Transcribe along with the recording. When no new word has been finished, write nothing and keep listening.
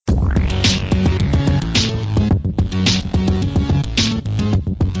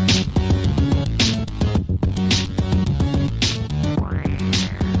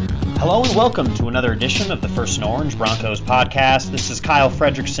And welcome to another edition of the First and Orange Broncos podcast. This is Kyle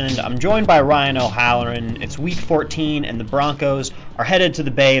Fredrickson. I'm joined by Ryan O'Halloran. It's week 14, and the Broncos are headed to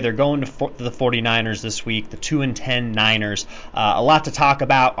the Bay. They're going to the 49ers this week, the 2-10 Niners. A lot to talk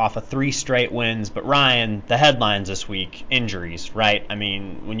about off of 3 straight wins. But Ryan, the headlines this week, injuries, right? I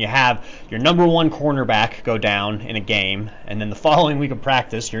mean, when you have your number one cornerback go down in a game, and then the following week of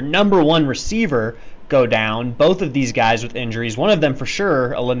practice, your number one receiver go down, both of these guys with injuries, one of them for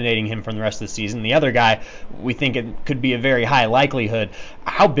sure eliminating him from the rest of the season. The other guy, we think it could be a very high likelihood.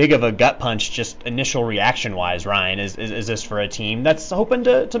 How big of a gut punch, just initial reaction-wise, Ryan, is this for a team that's hoping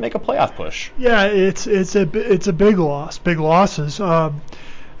to make a playoff push? Yeah, it's a big loss. Big losses.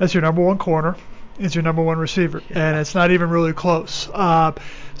 That's your number one corner. It's your number one receiver, and it's not even really close.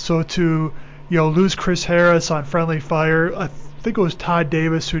 So to lose Chris Harris on friendly fire, I think it was Todd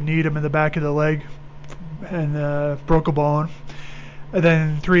Davis who kneed him in the back of the leg and broke a bone. And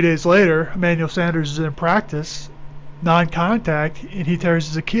then 3 days later, Emmanuel Sanders is in practice, non-contact, and he tears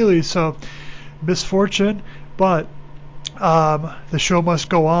his Achilles. So misfortune, but the show must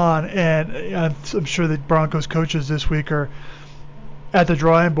go on. And I'm sure the Broncos coaches this week are at the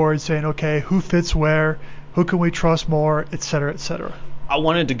drawing board saying, okay, who fits where, who can we trust more, et cetera, et cetera. I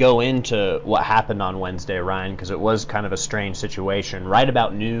wanted to go into what happened on Wednesday, Ryan, because it was kind of a strange situation. Right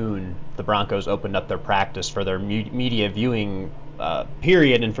about noon, the Broncos opened up their practice for their media viewing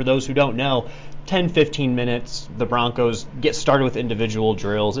period. And for those who don't know, 10-15 minutes, the Broncos get started with individual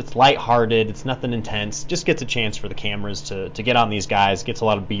drills. It's lighthearted. It's nothing intense. Just gets a chance for the cameras to get on these guys. Gets a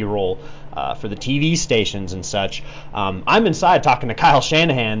lot of B-roll for the TV stations and such. I'm inside talking to Kyle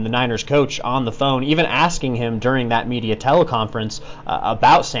Shanahan, the Niners coach, on the phone, even asking him during that media teleconference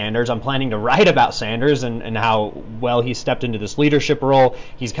about Sanders. I'm planning to write about Sanders and how well he stepped into this leadership role.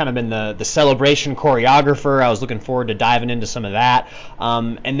 He's kind of been the celebration choreographer. I was looking forward to diving into some of that.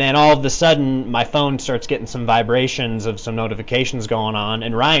 And then all of a sudden, my phone starts getting some vibrations of some notifications going on.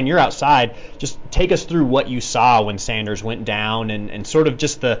 And Ryan, you're outside. Just take us through what you saw when Sanders went down and sort of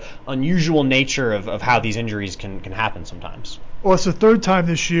just the unusual nature of how these injuries can happen sometimes. Well, it's the third time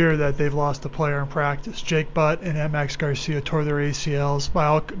this year that they've lost a player in practice. Jake Butt and MX Garcia tore their ACLs.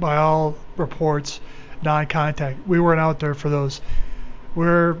 By all reports, non-contact. We weren't out there for those.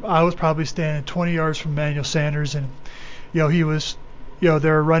 I was probably standing 20 yards from Emmanuel Sanders, and he was.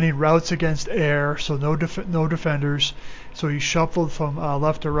 They're running routes against air, so no defenders. So he shuffled from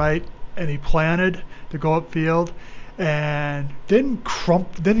left to right, and he planted to go upfield, and didn't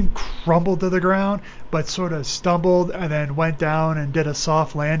crumble to the ground, but sort of stumbled and then went down and did a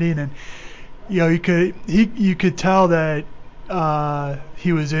soft landing. And you could tell that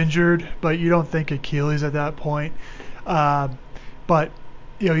he was injured, but you don't think Achilles at that point. But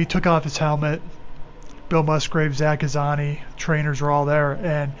he took off his helmet. Bill Musgrave, Zach Azzani, trainers were all there.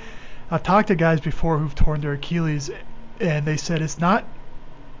 And I've talked to guys before who've torn their Achilles, and they said it's not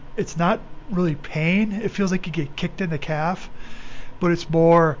really pain. It feels like you get kicked in the calf, but it's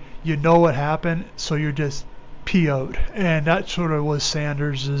more what happened, so you're just PO'd. And that sort of was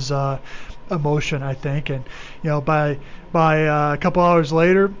Sanders' emotion, I think. And by a couple hours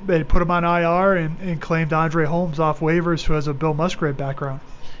later, they put him on IR and claimed Andre Holmes off waivers, who has a Bill Musgrave background.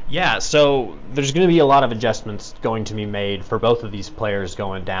 Yeah, so there's going to be a lot of adjustments going to be made for both of these players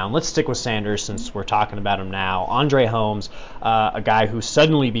going down. Let's stick with Sanders since we're talking about him now. Andre Holmes, a guy who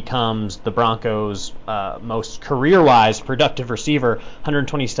suddenly becomes the Broncos' most career-wise productive receiver,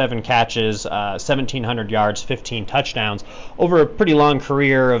 127 catches, 1,700 yards, 15 touchdowns, over a pretty long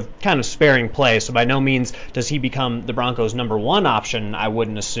career of kind of sparing play. So by no means does he become the Broncos' number one option, I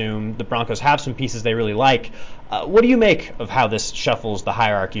wouldn't assume. The Broncos have some pieces they really like. What do you make of how this shuffles the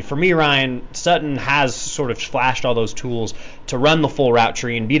hierarchy? For me, Ryan, Sutton has sort of flashed all those tools to run the full route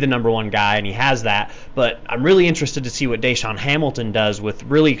tree and be the number one guy, and he has that. But I'm really interested to see what Deshaun Hamilton does with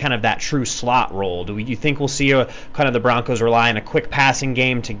really kind of that true slot role. Do you think we'll see kind of the Broncos rely on a quick passing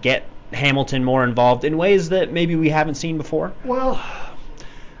game to get Hamilton more involved in ways that maybe we haven't seen before? Well,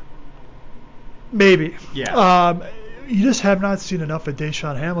 maybe. Yeah. You just have not seen enough of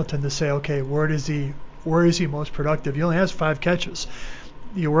Deshaun Hamilton to say, okay, where is he most productive? He only has 5 catches.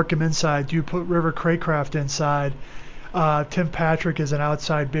 You work him inside. Do you put River Craycraft inside? Tim Patrick is an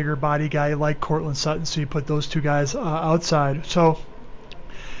outside, bigger body guy like Cortland Sutton, so you put those two guys outside. So,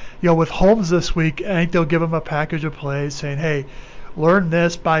 with Holmes this week, I think they'll give him a package of plays saying, hey, learn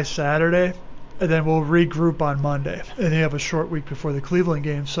this by Saturday, and then we'll regroup on Monday. And they have a short week before the Cleveland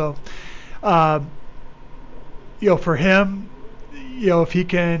game. So, for him, if he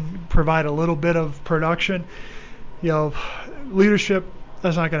can provide a little bit of production, leadership,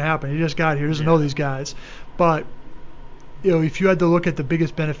 that's not going to happen. He just got here. He doesn't know these guys. But if you had to look at the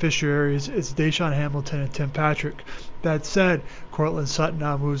biggest beneficiaries, it's Deshaun Hamilton and Tim Patrick. That said, Cortland Sutton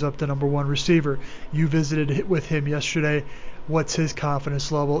now moves up to number one receiver. You visited with him yesterday. What's his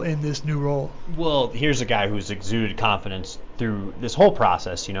confidence level in this new role? Well, here's a guy who's exuded confidence through this whole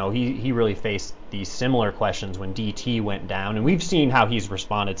process. He really faced these similar questions when DT went down, and we've seen how he's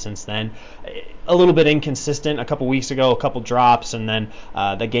responded since then. A little bit inconsistent a couple weeks ago, a couple drops, and then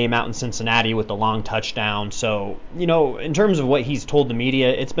the game out in Cincinnati with the long touchdown. So, in terms of what he's told the media,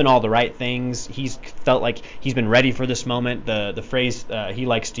 it's been all the right things. He's felt like he's been ready for this moment. The phrase he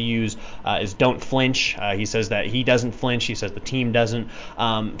likes to use is "don't flinch." He says that he doesn't flinch. He says the team doesn't.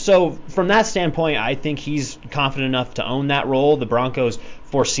 So from that standpoint, I think he's confident enough to own that role. The Broncos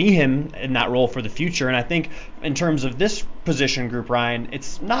foresee him in that role for the future, and I think in terms of this position group, Ryan,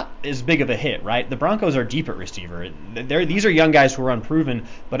 it's not as big of a hit, right? The Broncos are deep at receiver. These are young guys who are unproven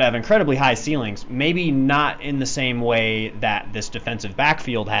but have incredibly high ceilings, maybe not in the same way that this defensive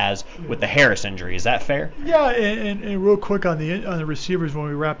backfield has with the Harris injury. Is that fair? Yeah, and real quick on the receivers when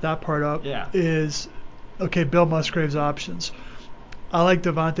we wrap that part up, is okay, Bill Musgrave's options. I like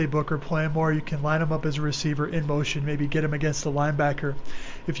Devontae Booker playing more. You can line him up as a receiver in motion, maybe get him against the linebacker.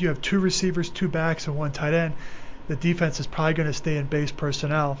 If you have two receivers, two backs, and one tight end, the defense is probably going to stay in base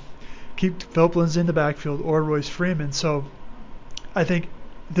personnel. Keep Philip Lindsay in the backfield or Royce Freeman. So I think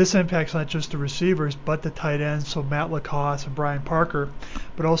this impacts not just the receivers, but the tight ends, so Matt Lacoste and Brian Parker,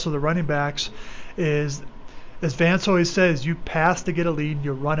 but also the running backs. Is, as Vance always says, you pass to get a lead and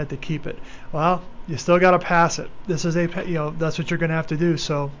you run it to keep it. Well, you still got to pass it. This is that's what you're going to have to do.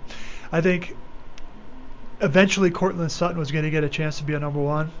 So I think eventually Cortland Sutton was going to get a chance to be a number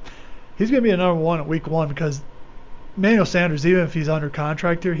one. He's going to be a number one at week one because Emmanuel Sanders, even if he's under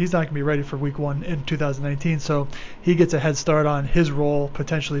contract here, he's not going to be ready for week one in 2019. So he gets a head start on his role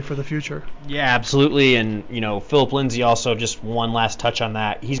potentially for the future. Yeah, absolutely. And, Philip Lindsay also, just one last touch on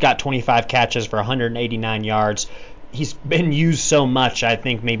that. He's got 25 catches for 189 yards. He's been used so much, I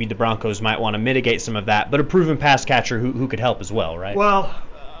think maybe the Broncos might want to mitigate some of that. But a proven pass catcher who could help as well, right? Well,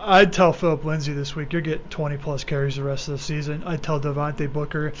 I'd tell Philip Lindsay this week, you're getting 20-plus carries the rest of the season. I'd tell Devontae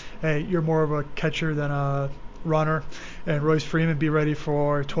Booker, hey, you're more of a catcher than a runner. And Royce Freeman, be ready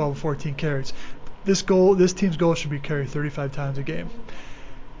for 12 or 14 carries. This team's goal should be carry 35 times a game.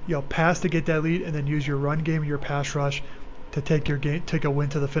 Pass to get that lead, and then use your run game, your pass rush to take a win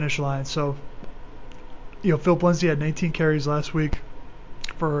to the finish line. So, Philip Lindsay had 19 carries last week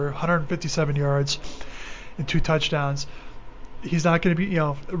for 157 yards and 2 touchdowns. He's not going to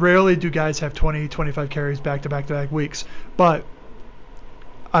be, rarely do guys have 20, 25 carries back-to-back weeks. But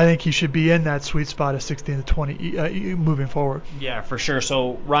I think he should be in that sweet spot of 16 to 20 moving forward. Yeah, for sure.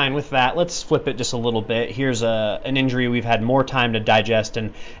 So, Ryan, with that, let's flip it just a little bit. Here's an injury we've had more time to digest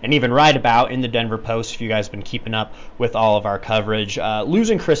and even write about in the Denver Post, if you guys have been keeping up with all of our coverage.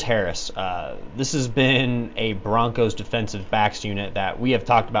 Losing Chris Harris. This has been a Broncos defensive backs unit that we have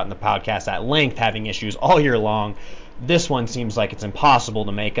talked about in the podcast at length, having issues all year long. This one seems like it's impossible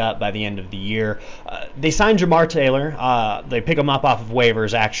to make up by the end of the year. They signed Jamar Taylor. They pick him up off of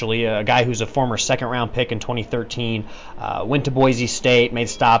waivers, actually, a guy who's a former second-round pick in 2013. Went to Boise State, made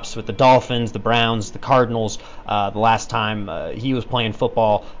stops with the Dolphins, the Browns, the Cardinals the last time he was playing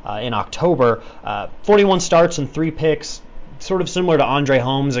football in October. 41 starts and 3 picks. Sort of similar to Andre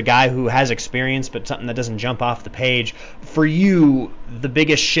Holmes, a guy who has experience, but something that doesn't jump off the page. For you, the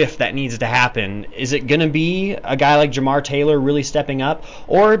biggest shift that needs to happen, is it going to be a guy like Jamar Taylor really stepping up?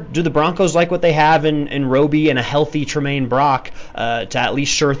 Or do the Broncos like what they have in Roby and a healthy Tremaine Brock to at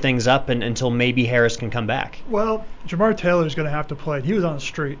least shore things up until maybe Harris can come back? Well, Jamar Taylor is going to have to play. He was on the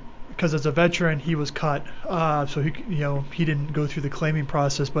street because as a veteran he was cut, so he didn't go through the claiming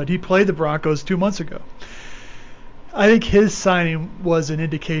process, but he played the Broncos 2 months ago. I think his signing was an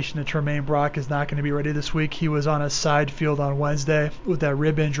indication that Tremaine Brock is not going to be ready this week. He was on a side field on Wednesday with that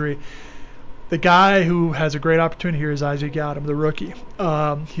rib injury. The guy who has a great opportunity here is Isaac Yiadom, the rookie.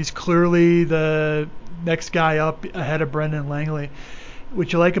 He's clearly the next guy up ahead of Brendan Langley.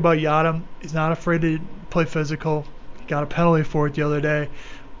 What you like about Yiadom, he's not afraid to play physical. He got a penalty for it the other day.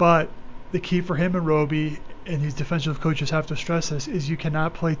 But the key for him and Roby, and these defensive coaches have to stress this, is you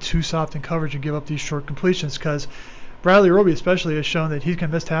cannot play too soft in coverage and give up these short completions, because Bradley Roby especially has shown that he can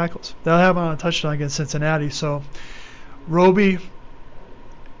miss tackles. They'll have him on a touchdown against Cincinnati. So Roby,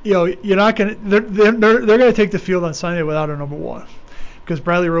 you're not going to. They're going to take the field on Sunday without a number one, because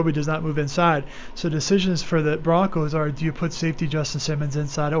Bradley Roby does not move inside. So decisions for the Broncos are: do you put safety Justin Simmons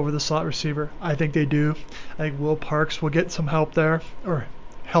inside over the slot receiver? I think they do. I think Will Parks will get some help there, or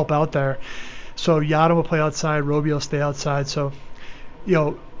help out there. So Yiadom will play outside. Roby will stay outside. So,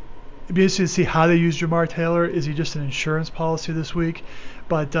 it'd be interesting to see how they use Jamar Taylor. Is he just an insurance policy this week?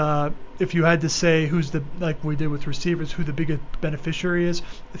 But if you had to say who's like we did with receivers, who the biggest beneficiary is,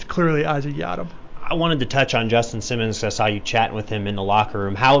 it's clearly Isaac Yiadom. I wanted to touch on Justin Simmons because I saw you chatting with him in the locker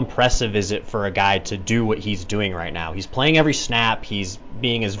room. How impressive is it for a guy to do what he's doing right now? He's playing every snap. He's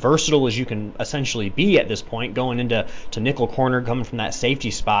being as versatile as you can essentially be at this point, going into nickel corner, coming from that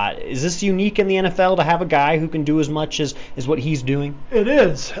safety spot. Is this unique in the NFL to have a guy who can do as much as what he's doing? It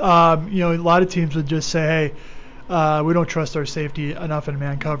is. A lot of teams would just say, hey, we don't trust our safety enough in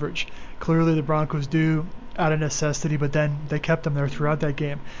man coverage. Clearly the Broncos do out of necessity, but then they kept him there throughout that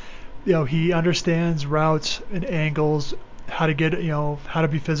game. He understands routes and angles, how to get, how to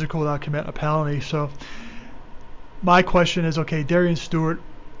be physical without committing a penalty. So my question is, okay, Darian Stewart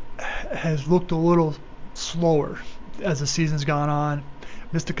has looked a little slower as the season's gone on.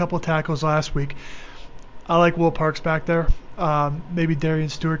 Missed a couple of tackles last week. I like Will Parks back there. Maybe Darian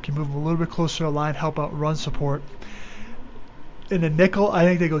Stewart can move a little bit closer to the line, help out run support. In the nickel, I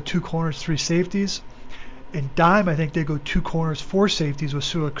think they go 2 corners, 3 safeties. In dime, I think they go 2 corners, 4 safeties with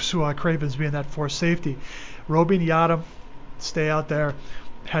Su'a Cravens being that 4th safety. Roby and Yiadom, stay out there.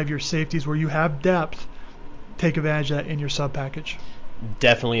 Have your safeties where you have depth. Take advantage of that in your sub package.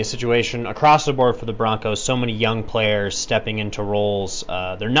 Definitely a situation across the board for the Broncos. So many young players stepping into roles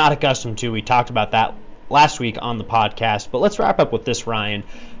they're not accustomed to. We talked about that last week on the podcast. But let's wrap up with this, Ryan.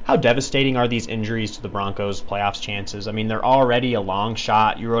 How devastating are these injuries to the Broncos' playoffs chances? I mean, they're already a long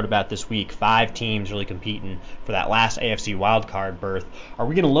shot. You wrote about this week, 5 teams really competing for that last AFC Wildcard berth. Are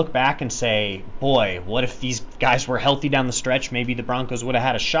we going to look back and say, boy, what if these guys were healthy down the stretch? Maybe the Broncos would have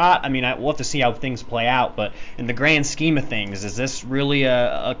had a shot. I mean, we'll have to see how things play out. But in the grand scheme of things, is this really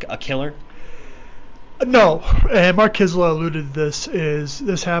a killer? No, and Mark Kiszla alluded to this.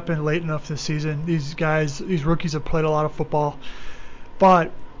 This happened late enough this season. These rookies have played a lot of football.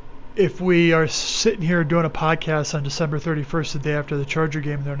 But if we are sitting here doing a podcast on December 31st, the day after the Charger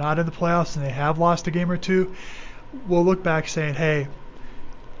game, and they're not in the playoffs and they have lost a game or two, we'll look back saying, hey,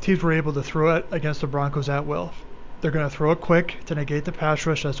 teams were able to throw it against the Broncos at will. They're going to throw it quick to negate the pass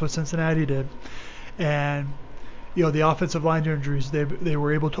rush. That's what Cincinnati did. And, the offensive line injuries, they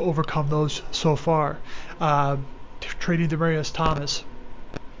were able to overcome those so far. Trading Demaryius Thomas,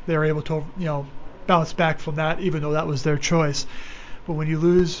 they were able to, bounce back from that, even though that was their choice. But when you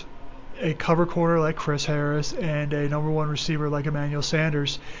lose a cover corner like Chris Harris and a number 1 receiver like Emmanuel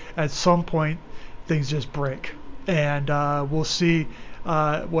Sanders, at some point things just break. And we'll see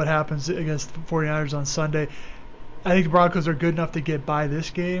what happens against the 49ers on Sunday. I think the Broncos are good enough to get by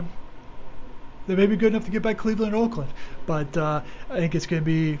this game. They may be good enough to get by Cleveland and Oakland. But I think it's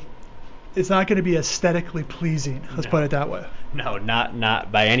not going to be aesthetically pleasing. Let's put it that way. No, not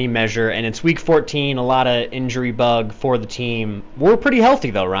by any measure. And it's week 14, a lot of injury bug for the team. We're pretty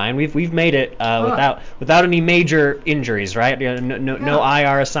healthy though, Ryan. We've made it without any major injuries, right? No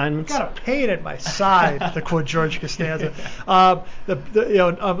IR assignments. Got a pain in my side, to quote George Costanza. I'm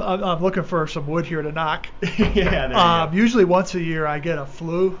looking for some wood here to knock. Usually once a year I get a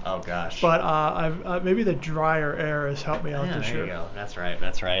flu. Oh gosh. But maybe the drier air has helped me out this year. There you go. That's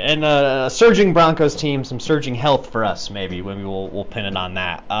right. And a surging Broncos team, some surging health for us maybe. We'll pin it on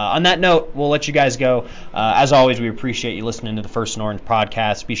that. On that note, we'll let you guys go. As always, we appreciate you listening to the First and Orange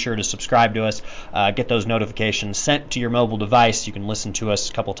podcast. Be sure to subscribe to us. Get those notifications sent to your mobile device. You can listen to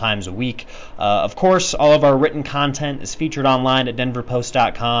us a couple times a week. Of course, all of our written content is featured online at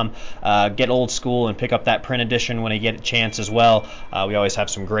denverpost.com. Get old school and pick up that print edition when you get a chance as well. We always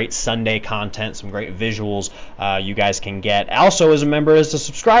have some great Sunday content, some great visuals you guys can get. Also, as a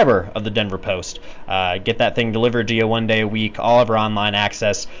subscriber of the Denver Post, get that thing delivered to you one day a week. All of our online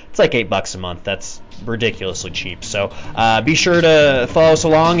access. It's like $8 a month. That's ridiculously cheap. So be sure to follow us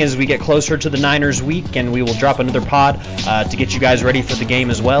along as we get closer to the Niners week, and we will drop another pod to get you guys ready for the game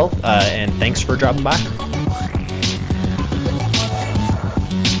as well. And thanks for dropping by.